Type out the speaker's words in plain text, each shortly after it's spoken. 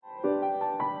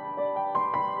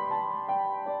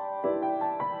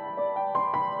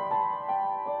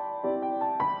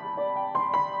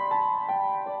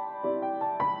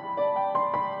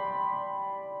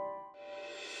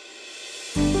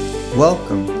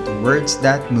Welcome to Words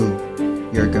That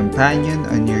Move, your companion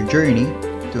on your journey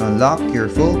to unlock your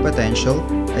full potential,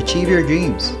 achieve your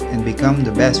dreams, and become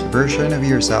the best version of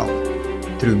yourself.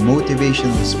 Through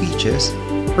motivational speeches,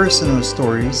 personal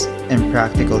stories, and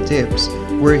practical tips,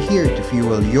 we're here to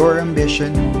fuel your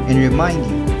ambition and remind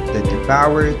you that the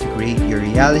power to create your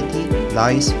reality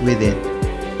lies within.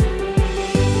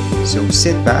 So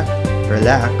sit back,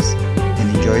 relax,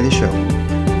 and enjoy the show.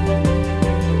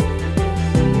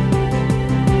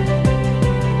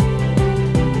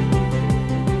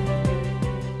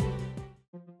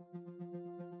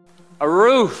 A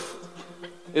roof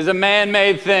is a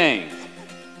man-made thing.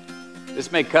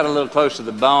 This may cut a little close to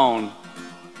the bone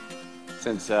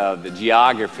since the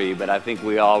geography, but I think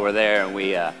we all were there and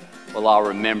we'll all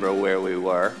remember where we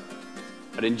were.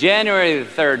 But in January the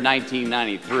 3rd,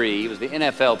 1993, it was the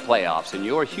NFL playoffs, and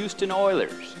your Houston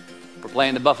Oilers were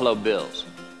playing the Buffalo Bills.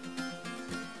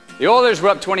 The Oilers were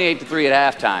up 28-3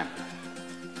 at halftime,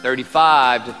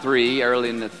 35-3 early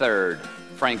in the third.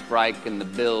 Frank Reich and the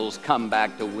Bills come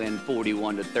back to win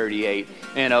 41-38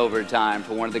 in overtime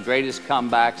for one of the greatest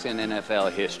comebacks in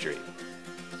NFL history.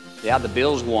 Yeah, the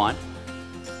Bills won,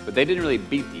 but they didn't really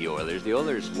beat the Oilers. The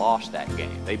Oilers lost that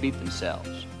game. They beat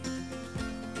themselves.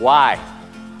 Why?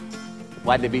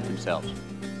 Why'd they beat themselves?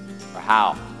 Or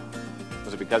how?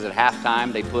 Was it because at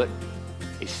halftime they put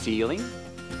a ceiling,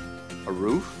 a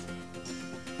roof,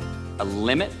 a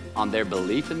limit on their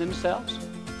belief in themselves,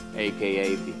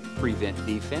 aka the prevent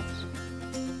defense?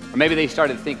 Or maybe they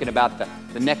started thinking about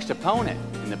the next opponent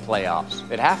in the playoffs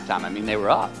at halftime. I mean, they were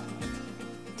up.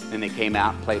 Then they came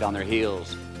out and played on their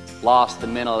heels, lost the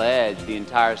mental edge the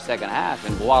entire second half,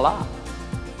 and voila,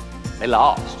 they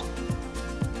lost.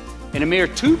 In a mere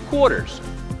 2 quarters,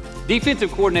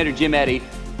 defensive coordinator Jim Eddy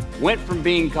went from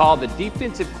being called the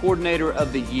defensive coordinator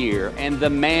of the year and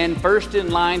the man first in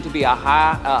line to be a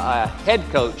head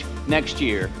coach next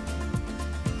year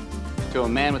to a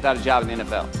man without a job in the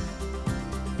NFL.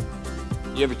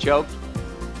 You ever choked?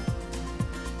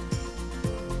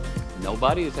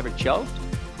 Nobody has ever choked?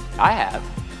 I have.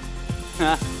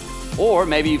 Or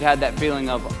maybe you've had that feeling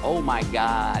of, oh my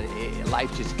God,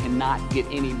 life just cannot get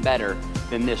any better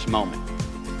than this moment.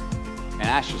 And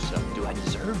ask yourself, do I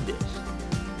deserve this?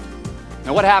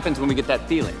 Now what happens when we get that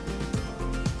feeling?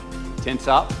 Tense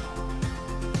up.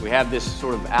 We have this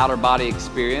sort of outer body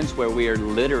experience where we are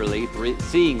literally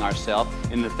seeing ourselves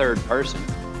in the third person.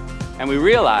 And we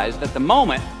realize that the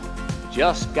moment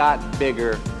just got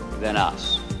bigger than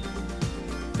us.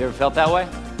 You ever felt that way?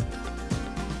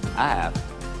 I have.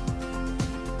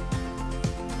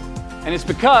 And it's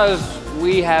because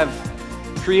we have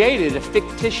created a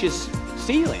fictitious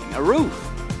ceiling, a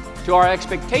roof, to our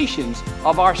expectations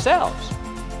of ourselves.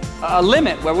 A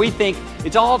limit where we think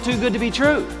it's all too good to be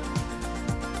true.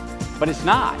 But it's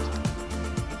not.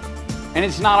 And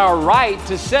it's not our right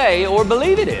to say or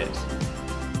believe it is.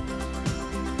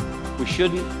 We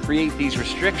shouldn't create these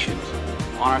restrictions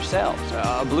on ourselves.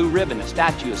 A blue ribbon, a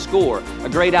statue, a score, a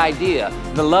great idea,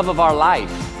 the love of our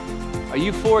life, a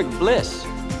euphoric bliss.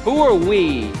 Who are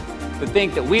we to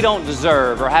think that we don't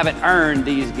deserve or haven't earned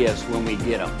these gifts when we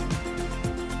get them?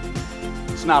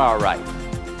 It's not our right.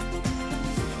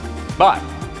 But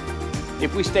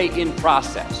if we stay in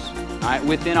process, all right,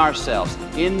 within ourselves,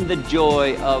 in the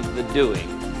joy of the doing,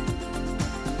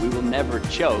 we will never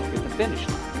choke at the finish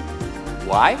line.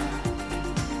 Why?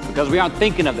 Because we aren't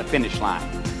thinking of the finish line.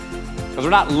 Because we're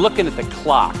not looking at the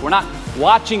clock. We're not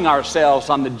watching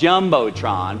ourselves on the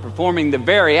Jumbotron performing the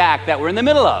very act that we're in the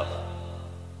middle of.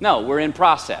 No, we're in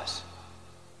process.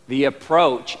 The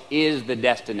approach is the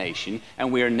destination,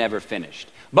 and we are never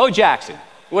finished. Bo Jackson,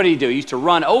 what did he do? He used to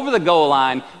run over the goal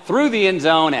line, through the end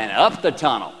zone, and up the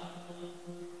tunnel.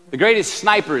 The greatest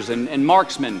snipers and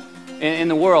marksmen in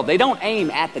the world, they don't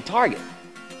aim at the target.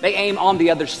 They aim on the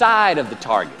other side of the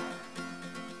target.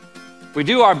 We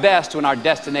do our best when our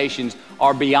destinations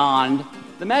are beyond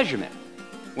the measurement,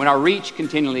 when our reach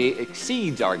continually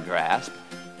exceeds our grasp,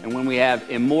 and when we have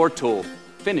immortal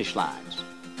finish lines.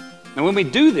 And when we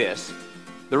do this,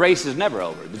 the race is never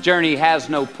over. The journey has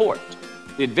no port.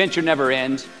 The adventure never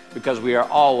ends because we are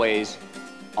always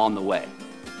on the way.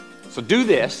 So do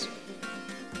this,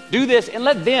 and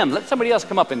let somebody else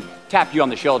come up and tap you on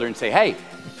the shoulder and say, hey,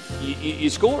 you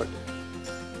scored.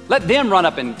 Let them run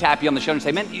up and tap you on the shoulder and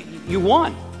say, man, you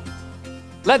won.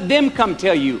 Let them come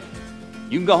tell you,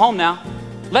 you can go home now.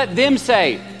 Let them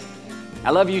say,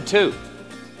 I love you too.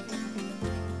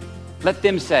 Let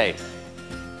them say,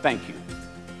 thank you.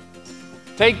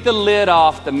 Take the lid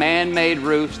off the man-made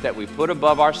roofs that we put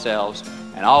above ourselves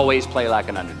and always play like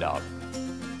an underdog.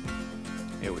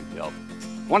 Here we go.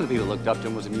 One of the people that looked up to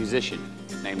him was a musician.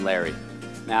 named Larry.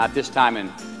 Now, at this time in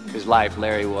his life,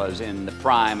 Larry was in the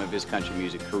prime of his country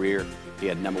music career. He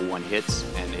had #1 hits,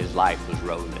 and his life was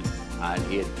rolling.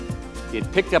 He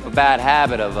had picked up a bad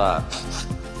habit of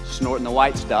snorting the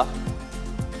white stuff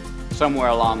somewhere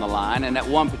along the line, and at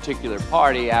one particular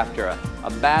party, after a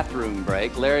bathroom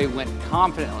break, Larry went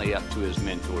confidently up to his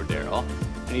mentor, Darrell,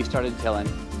 and he started telling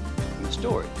him the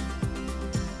story.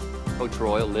 Coach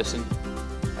Royal listened,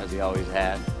 as he always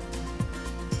had,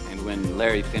 and when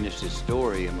Larry finished his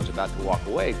story and was about to walk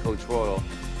away, Coach Royal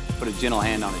put a gentle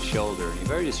hand on his shoulder, and he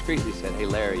very discreetly said, "Hey,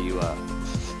 Larry, you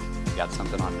got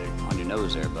something on your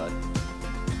nose there, bud."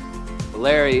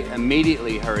 Larry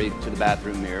immediately hurried to the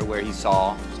bathroom mirror where he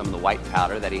saw some of the white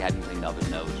powder that he hadn't cleaned off his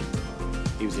nose.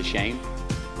 He was ashamed.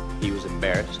 He was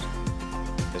embarrassed.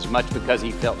 As much because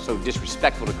he felt so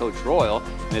disrespectful to Coach Royal,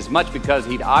 and as much because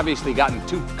he'd obviously gotten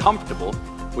too comfortable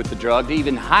with the drug to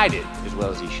even hide it as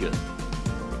well as he should.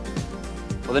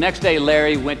 Well, the next day,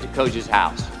 Larry went to Coach's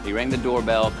house. He rang the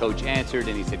doorbell. Coach answered,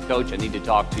 and he said, "Coach, I need to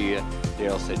talk to you."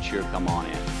 Darrell said, "Sure, come on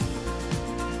in."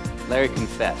 Larry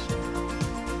confessed.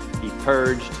 He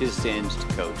purged his sins to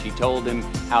Coach. He told him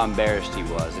how embarrassed he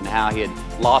was and how he had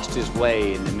lost his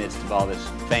way in the midst of all this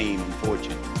fame and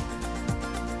fortune.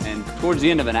 And towards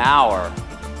the end of an hour,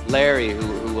 Larry,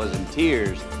 who was in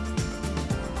tears,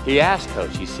 he asked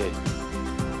Coach, he said,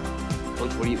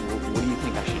 "Coach, what do you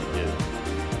think I should do?"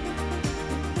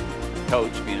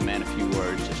 Coach, being a man of few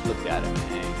words, just looked at him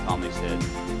and he calmly said,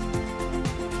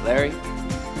 "Larry,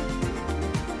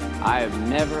 I have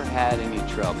never had any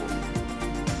trouble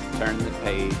turning the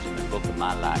page in the book of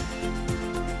my life."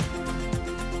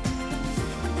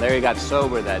 Larry got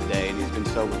sober that day, and he's been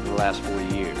sober for the last 4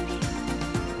 years.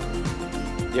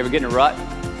 You ever get in a rut? You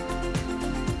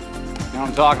know what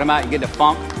I'm talking about? You get in a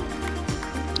funk,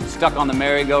 stuck on the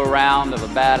merry-go-round of a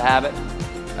bad habit?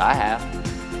 I have.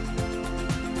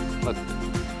 Look,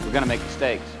 we're going to make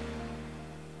mistakes.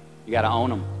 You got to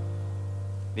own them.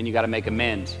 Then you got to make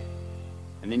amends.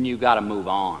 And then you got to move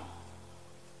on.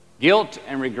 Guilt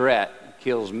and regret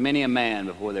kills many a man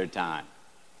before their time.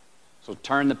 So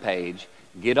turn the page,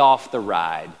 get off the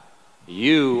ride.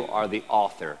 You are the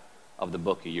author of the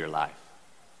book of your life.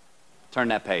 Turn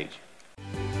that page.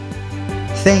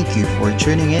 Thank you for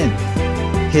tuning in.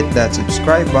 Hit that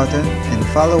subscribe button and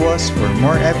follow us for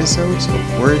more episodes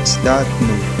of Words That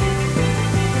Move.